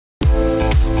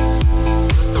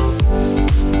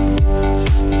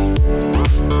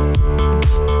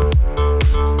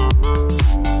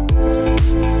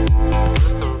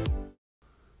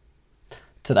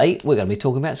Today we're going to be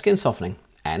talking about skin softening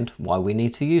and why we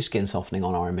need to use skin softening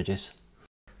on our images.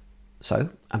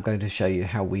 So I'm going to show you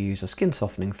how we use a skin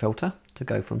softening filter to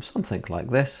go from something like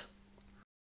this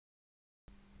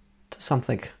to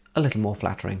something a little more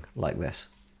flattering like this.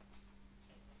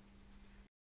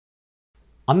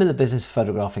 I'm in the business of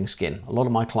photographing skin. A lot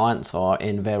of my clients are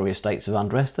in various states of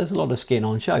undress. There's a lot of skin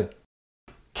on show.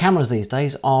 Cameras these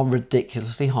days are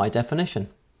ridiculously high definition.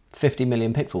 50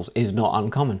 million pixels is not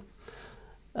uncommon.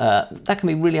 That can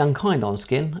be really unkind on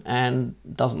skin and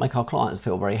doesn't make our clients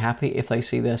feel very happy if they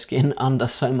see their skin under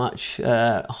so much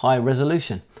high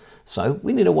resolution. So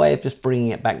we need a way of just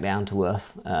bringing it back down to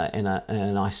earth in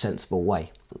a nice sensible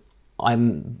way.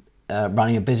 I'm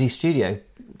running a busy studio,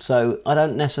 so I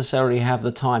don't necessarily have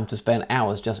the time to spend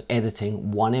hours just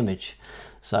editing one image.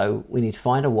 So we need to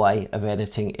find a way of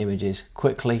editing images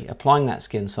quickly, applying that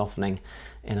skin softening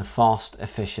in a fast,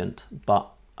 efficient, but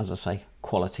as I say,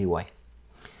 quality way.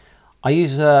 I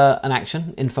use an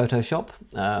action in Photoshop,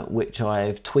 which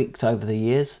I've tweaked over the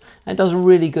years, and it does a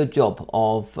really good job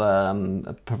of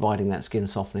providing that skin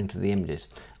softening to the images.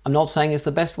 I'm not saying it's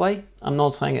the best way, I'm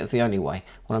not saying it's the only way.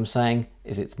 What I'm saying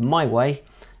is it's my way,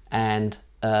 and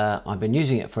I've been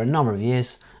using it for a number of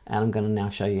years, and I'm going to now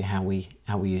show you how we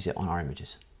use it on our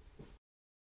images.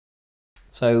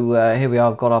 So here we are,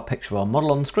 I've got our picture of our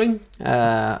model on the screen.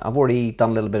 I've already done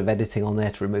a little bit of editing on there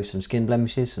to remove some skin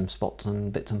blemishes, some spots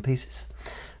and bits and pieces.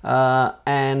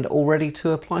 And all ready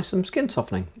to apply some skin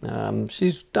softening.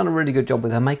 She's done a really good job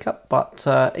with her makeup, but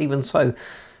even so,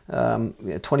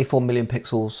 24 million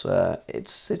pixels,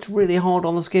 it's really hard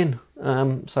on the skin.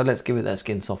 So let's give it that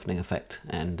skin softening effect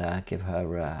and give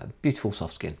her beautiful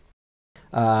soft skin.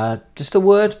 Just a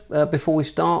word before we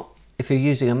start. If you're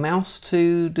using a mouse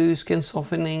to do skin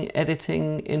softening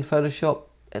editing in Photoshop,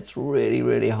 it's really,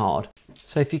 really hard.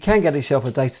 So if you can get yourself a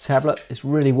data tablet, it's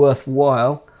really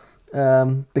worthwhile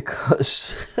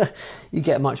because you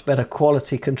get much better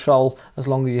quality control as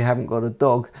long as you haven't got a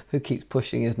dog who keeps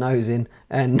pushing his nose in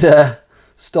and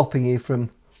stopping you from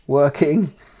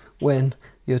working when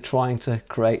you're trying to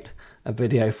create a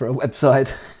video for a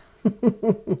website.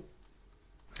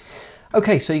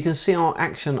 Okay, so you can see our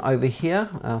action over here,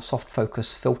 our soft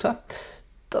focus filter.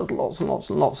 Does lots and lots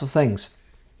and lots of things.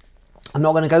 I'm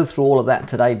not going to go through all of that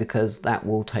today because that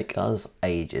will take us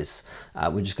ages.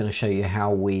 We're just going to show you how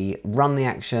we run the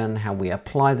action, how we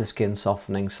apply the skin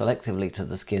softening selectively to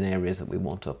the skin areas that we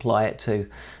want to apply it to,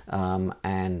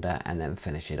 and then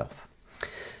finish it off.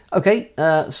 Okay,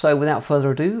 so without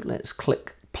further ado, let's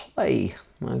click play.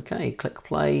 Okay, click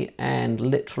play, and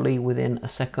literally within a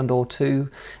second or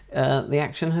two the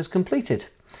action has completed.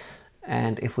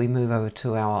 And if we move over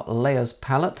to our layers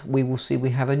palette, we will see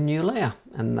we have a new layer,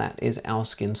 and that is our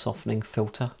skin softening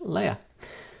filter layer.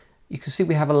 You can see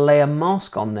we have a layer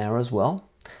mask on there as well,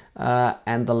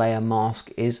 and the layer mask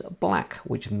is black,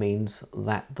 which means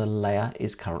that the layer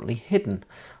is currently hidden.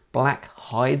 Black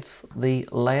hides the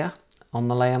layer on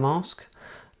the layer mask.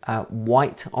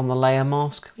 White on the layer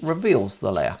mask reveals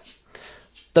the layer.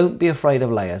 Don't be afraid of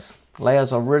layers.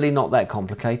 Layers are really not that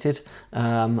complicated,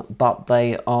 but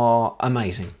they are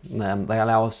amazing. They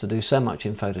allow us to do so much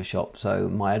in Photoshop. So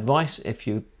my advice, if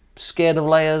you're scared of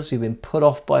layers, you've been put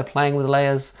off by playing with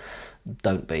layers,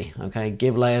 don't be, okay?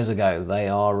 Give layers a go. They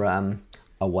are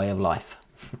a way of life.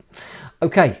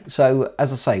 Okay, so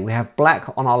as I say, we have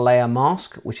black on our layer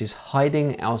mask, which is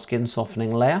hiding our skin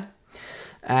softening layer.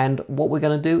 And what we're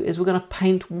going to do is we're going to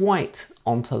paint white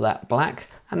onto that black,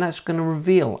 and that's going to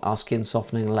reveal our skin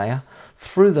softening layer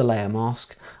through the layer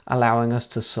mask, allowing us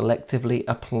to selectively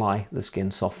apply the skin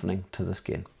softening to the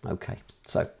skin. Okay,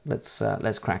 so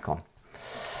let's crack on.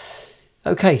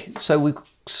 Okay, so we're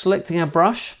selecting our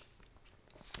brush.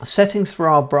 Settings for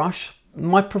our brush.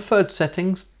 My preferred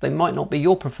settings, they might not be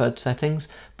your preferred settings,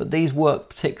 but these work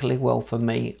particularly well for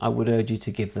me. I would urge you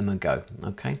to give them a go,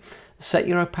 okay? Set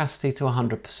your opacity to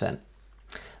 100%.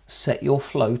 Set your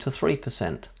flow to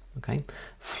 3%, okay?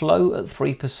 Flow at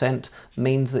 3%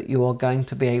 means that you are going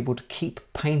to be able to keep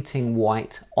painting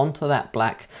white onto that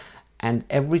black, and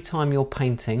every time you're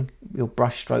painting your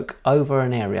brush stroke over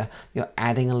an area, you're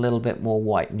adding a little bit more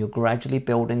white, and you're gradually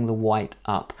building the white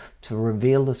up to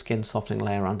reveal the skin softening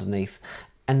layer underneath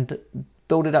and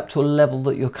build it up to a level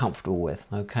that you're comfortable with,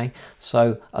 okay?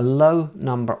 So a low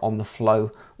number on the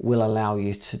flow will allow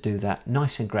you to do that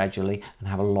nice and gradually and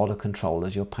have a lot of control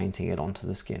as you're painting it onto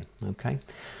the skin, okay?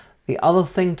 The other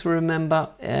thing to remember,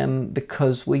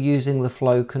 because we're using the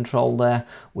flow control there,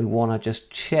 we want to just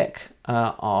check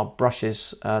our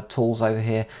brushes tools over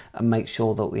here and make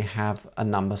sure that we have a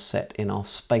number set in our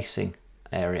spacing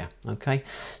area, okay?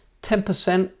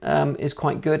 10% is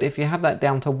quite good. If you have that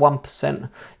down to 1%,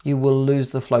 you will lose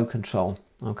the flow control.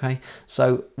 Okay,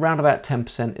 so round about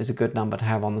 10% is a good number to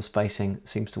have on the spacing. It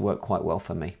seems to work quite well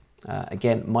for me.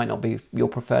 Again, might not be your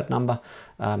preferred number.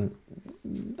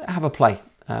 Have a play,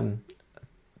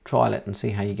 trial it and see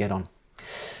how you get on.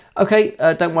 Okay,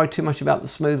 don't worry too much about the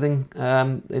smoothing.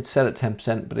 It's set at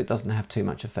 10%, but it doesn't have too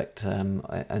much effect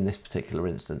in this particular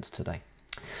instance today.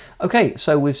 Okay,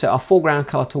 so we've set our foreground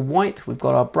colour to white. We've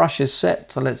got our brushes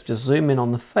set, so let's just zoom in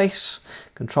on the face.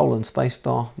 Control and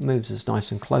spacebar moves us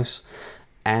nice and close.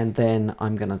 And then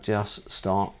I'm going to just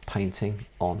start painting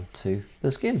onto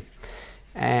the skin.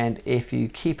 And if you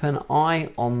keep an eye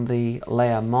on the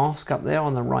layer mask up there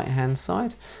on the right hand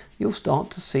side, you'll start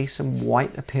to see some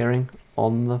white appearing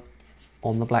on the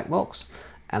black box,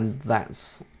 and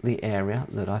that's the area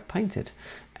that I've painted.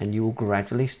 And you will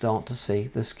gradually start to see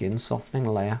the skin softening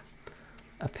layer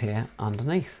appear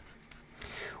underneath.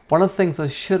 One of the things I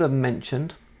should have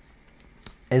mentioned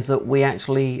is that we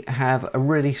actually have a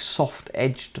really soft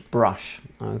edged brush.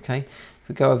 Okay, if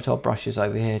we go over to our brushes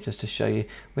over here, just to show you,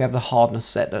 we have the hardness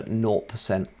set at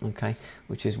 0%, okay,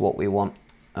 which is what we want,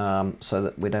 so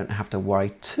that we don't have to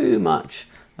worry too much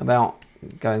about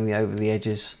going over the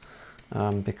edges,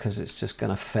 because it's just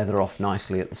going to feather off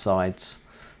nicely at the sides,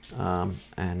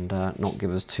 and not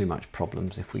give us too much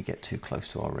problems if we get too close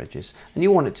to our edges. And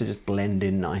you want it to just blend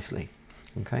in nicely.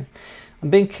 Okay, I'm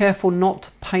being careful not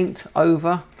to paint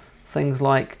over things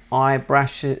like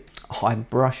eyebrows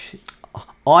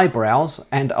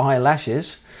and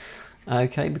eyelashes,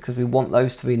 okay, because we want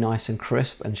those to be nice and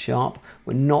crisp and sharp.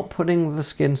 We're not putting the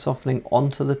skin softening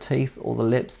onto the teeth or the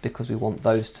lips because we want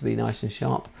those to be nice and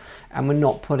sharp, and we're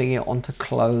not putting it onto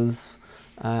clothes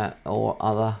or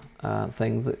other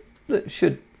things that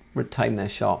should retain their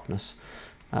sharpness,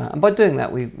 and by doing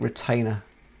that we retain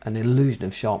an illusion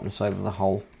of sharpness over the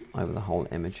whole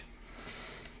image.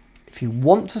 If you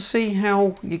want to see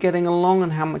how you're getting along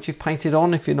and how much you've painted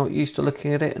on, if you're not used to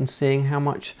looking at it and seeing how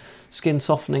much skin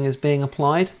softening is being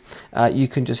applied, you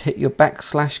can just hit your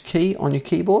 / key on your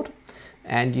keyboard,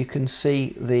 and you can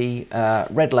see the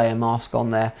red layer mask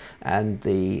on there, and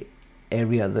the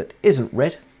area that isn't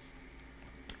red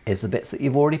is the bits that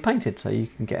you've already painted, so you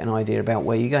can get an idea about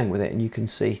where you're going with it. And you can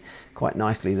see quite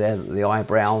nicely there that the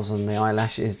eyebrows and the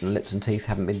eyelashes and the lips and teeth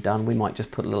haven't been done. We might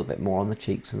just put a little bit more on the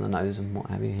cheeks and the nose and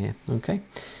what have you here. Okay,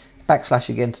 /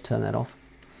 again to turn that off.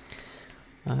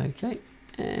 Okay,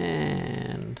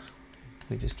 and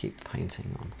we just keep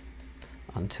painting on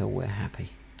until we're happy.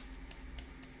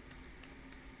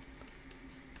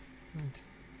 Okay.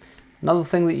 Another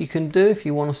thing that you can do if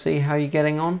you want to see how you're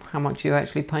getting on, how much you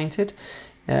actually painted,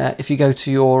 if you go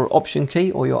to your Option key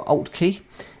or your Alt key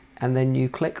and then you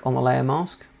click on the layer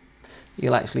mask,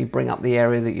 you'll actually bring up the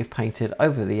area that you've painted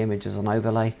over the image as an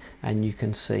overlay, and you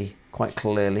can see quite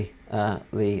clearly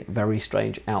the very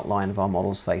strange outline of our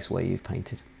model's face where you've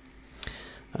painted.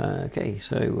 Okay,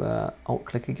 so Alt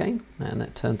click again, and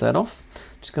that turned that off.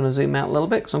 Just going to zoom out a little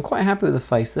bit because I'm quite happy with the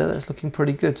face there. That's looking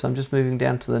pretty good. So I'm just moving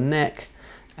down to the neck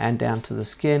and down to the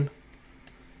skin,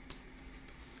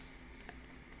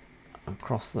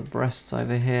 across the breasts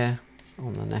over here,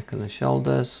 on the neck and the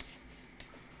shoulders.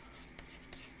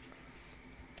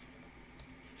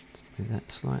 Let's move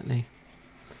that slightly.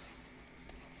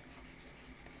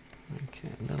 Okay,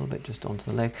 a little bit just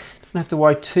onto the leg. Don't have to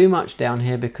worry too much down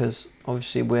here because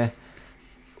obviously we've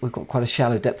got quite a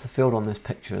shallow depth of field on this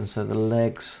picture, and so the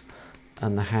legs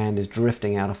and the hand is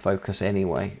drifting out of focus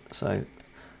anyway. So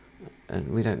and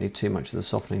we don't need too much of the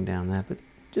softening down there, but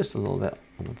just a little bit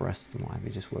on the breasts and what have you,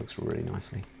 just works really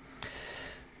nicely.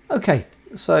 Okay,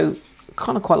 so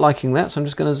kind of quite liking that, so I'm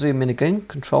just going to zoom in again,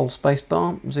 Control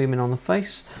spacebar, zoom in on the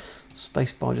face,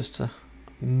 spacebar just to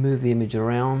move the image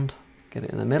around, get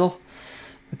it in the middle.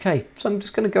 Okay, so I'm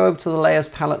just going to go over to the layers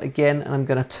palette again, and I'm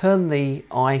going to turn the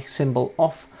eye symbol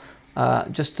off,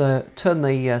 just to turn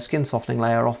the skin softening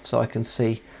layer off so I can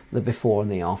see the before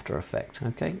and the after effect.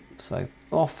 Okay, so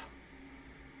off,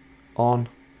 on,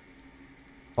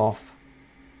 off,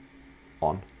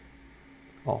 on,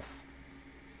 off,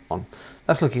 on.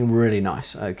 That's looking really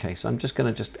nice. Okay, so I'm just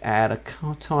going to add a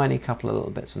tiny couple of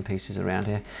little bits and pieces around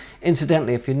here.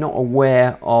 Incidentally, if you're not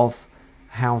aware of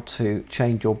how to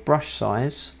change your brush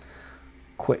size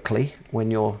quickly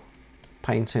when you're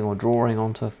painting or drawing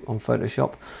on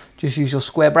Photoshop, just use your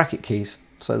square bracket keys.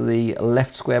 So the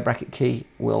left square bracket key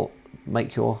will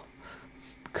make your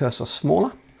cursor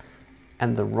smaller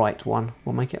and the right one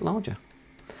will make it larger.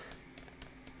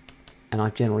 And I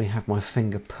generally have my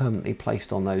finger permanently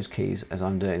placed on those keys as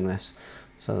I'm doing this,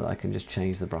 so that I can just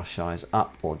change the brush size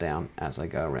up or down as I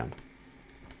go around.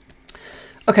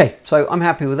 Okay, so I'm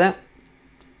happy with that.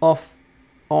 Off,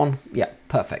 on, yeah,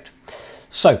 perfect.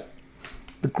 So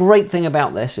the great thing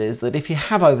about this is that if you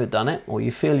have overdone it, or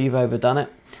you feel you've overdone it,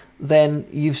 then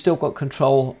you've still got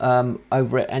control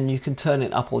over it, and you can turn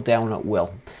it up or down at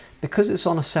will. Because it's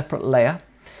on a separate layer,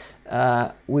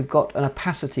 we've got an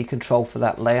opacity control for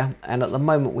that layer, and at the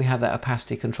moment we have that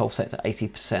opacity control set to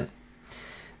 80%.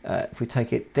 If we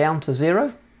take it down to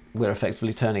 0, we're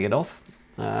effectively turning it off.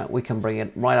 We can bring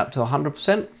it right up to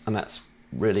 100%, and that's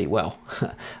really, well,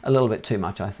 a little bit too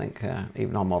much, I think.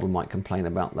 Even our model might complain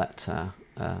about that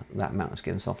that amount of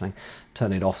skin softening.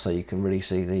 Turn it off so you can really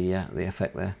see the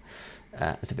effect there.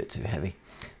 It's a bit too heavy.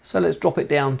 So let's drop it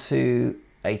down to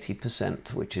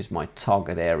 80%, which is my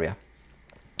target area.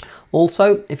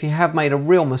 Also, if you have made a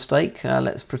real mistake,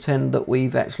 let's pretend that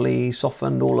we've actually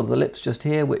softened all of the lips just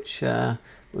here, which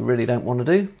we really don't want to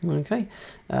do, okay,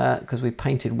 because we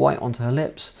painted white onto her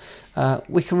lips.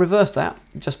 We can reverse that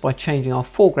just by changing our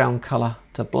foreground colour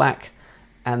to black,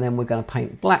 and then we're going to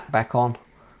paint black back on,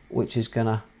 which is going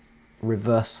to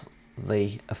reverse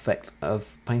the effect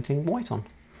of painting white on.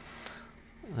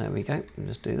 There we go,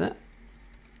 just do that.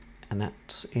 And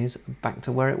that is back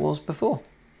to where it was before.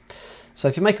 So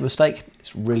if you make a mistake,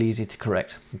 it's really easy to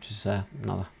correct, which is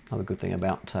another good thing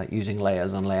about using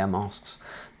layers and layer masks.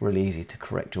 Really easy to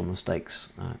correct your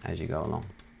mistakes as you go along.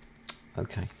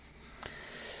 Okay.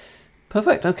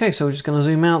 Perfect. Okay, so we're just going to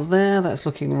zoom out there. That's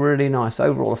looking really nice.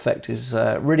 Overall effect is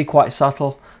really quite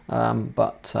subtle,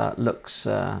 but looks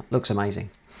amazing.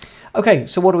 Okay,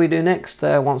 so what do we do next?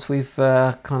 Once we've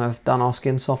kind of done our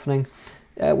skin softening,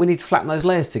 we need to flatten those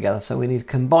layers together. So we need to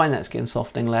combine that skin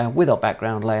softening layer with our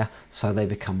background layer so they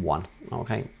become one.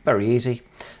 Okay, very easy.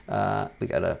 We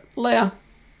go to Layer,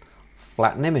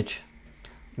 Flatten Image.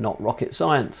 Not rocket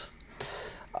science.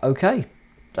 Okay,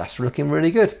 that's looking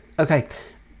really good. Okay.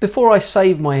 Before I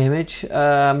save my image,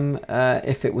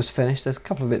 if it was finished, there's a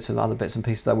couple of other bits and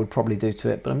pieces I would probably do to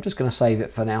it, but I'm just going to save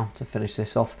it for now to finish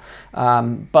this off.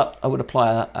 But I would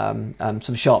apply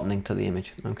some sharpening to the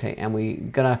image, okay? And we're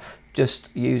going to just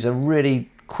use a really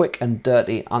quick and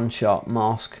dirty unsharp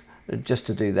mask just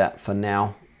to do that for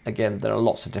now. Again, there are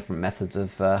lots of different methods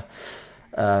of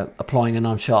applying an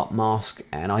unsharp mask,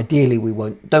 and ideally we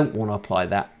don't want to apply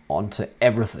that onto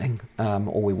everything,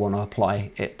 or we want to apply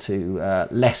it to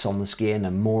less on the skin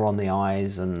and more on the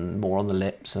eyes and more on the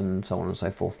lips and so on and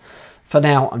so forth. For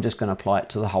now, I'm just going to apply it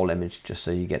to the whole image just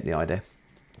so you get the idea.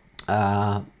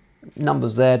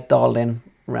 Numbers there dialed in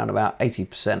around about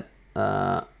 80%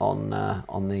 on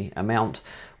the amount,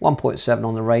 1.7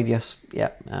 on the radius.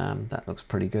 Yeah, that looks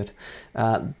pretty good.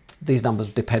 These numbers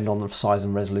depend on the size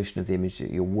and resolution of the image that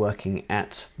you're working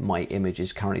at. My image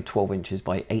is currently 12 inches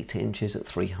by 8 inches at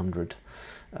 300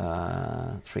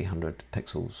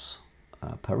 pixels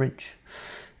per inch.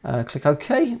 Click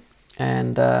OK,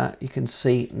 and you can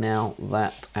see now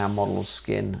that our model's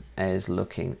skin is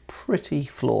looking pretty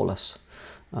flawless.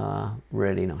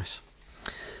 Really nice.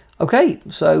 Okay,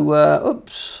 so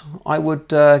oops, I would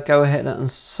go ahead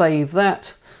and save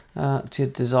that to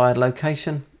your desired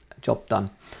location. Job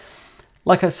done.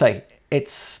 Like I say,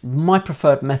 it's my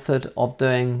preferred method of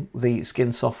doing the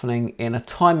skin softening in a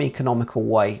time economical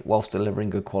way whilst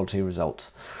delivering good quality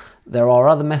results. There are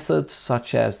other methods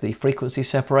such as the frequency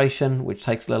separation, which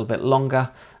takes a little bit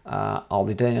longer. I'll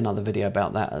be doing another video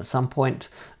about that at some point,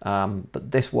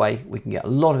 but this way we can get a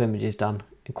lot of images done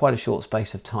in quite a short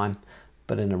space of time,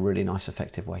 but in a really nice,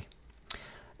 effective way.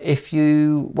 If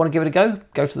you want to give it a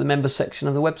go to the members section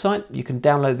of the website. You can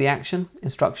download the action,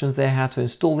 instructions there how to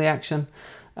install the action,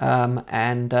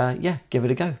 and yeah, give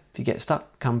it a go. If you get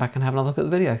stuck, come back and have another look at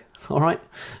the video. All right,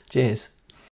 cheers.